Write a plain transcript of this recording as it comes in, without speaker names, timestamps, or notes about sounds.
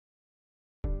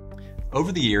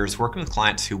Over the years, working with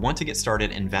clients who want to get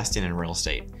started investing in real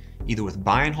estate, either with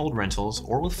buy and hold rentals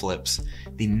or with flips,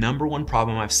 the number one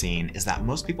problem I've seen is that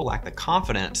most people lack the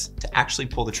confidence to actually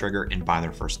pull the trigger and buy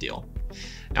their first deal.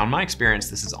 Now, in my experience,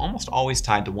 this is almost always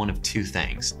tied to one of two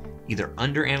things, either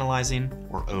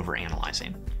underanalyzing or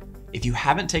overanalyzing. If you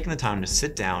haven't taken the time to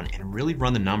sit down and really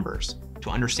run the numbers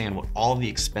to understand what all of the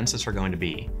expenses are going to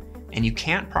be, and you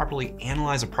can't properly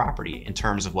analyze a property in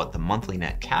terms of what the monthly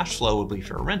net cash flow would be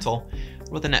for a rental,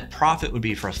 or what the net profit would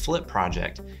be for a flip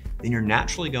project, then you're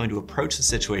naturally going to approach the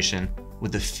situation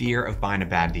with the fear of buying a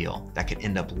bad deal that could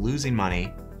end up losing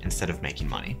money instead of making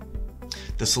money.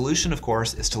 The solution, of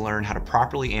course, is to learn how to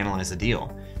properly analyze the deal,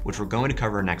 which we're going to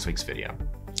cover in next week's video.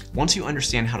 Once you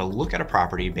understand how to look at a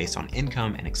property based on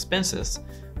income and expenses,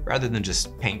 rather than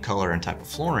just paint color and type of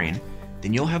flooring,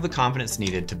 then you'll have the confidence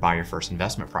needed to buy your first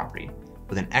investment property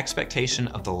with an expectation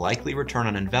of the likely return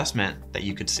on investment that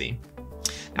you could see.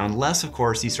 Now, unless, of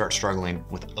course, you start struggling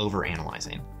with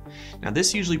overanalyzing. Now,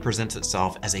 this usually presents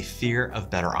itself as a fear of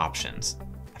better options.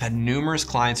 I've had numerous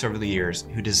clients over the years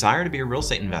who desire to be a real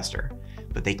estate investor,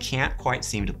 but they can't quite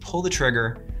seem to pull the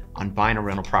trigger on buying a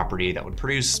rental property that would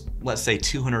produce, let's say,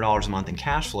 $200 a month in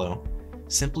cash flow,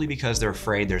 simply because they're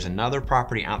afraid there's another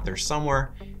property out there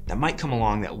somewhere that might come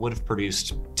along that would have produced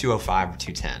 205 or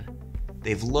 210.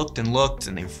 They've looked and looked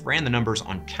and they've ran the numbers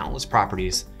on countless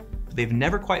properties, but they've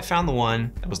never quite found the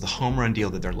one that was the home run deal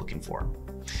that they're looking for.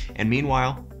 And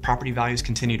meanwhile, property values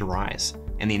continue to rise,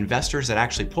 and the investors that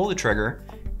actually pull the trigger,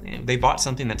 they bought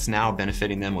something that's now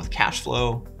benefiting them with cash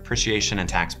flow, appreciation, and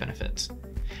tax benefits.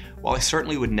 While I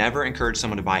certainly would never encourage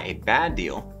someone to buy a bad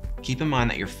deal, keep in mind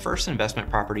that your first investment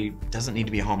property doesn't need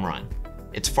to be a home run.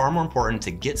 It's far more important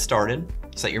to get started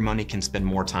so that your money can spend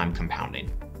more time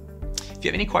compounding. If you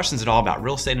have any questions at all about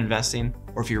real estate investing,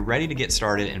 or if you're ready to get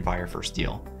started and buy your first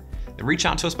deal, then reach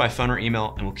out to us by phone or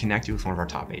email and we'll connect you with one of our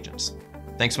top agents.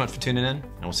 Thanks so much for tuning in,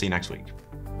 and we'll see you next week.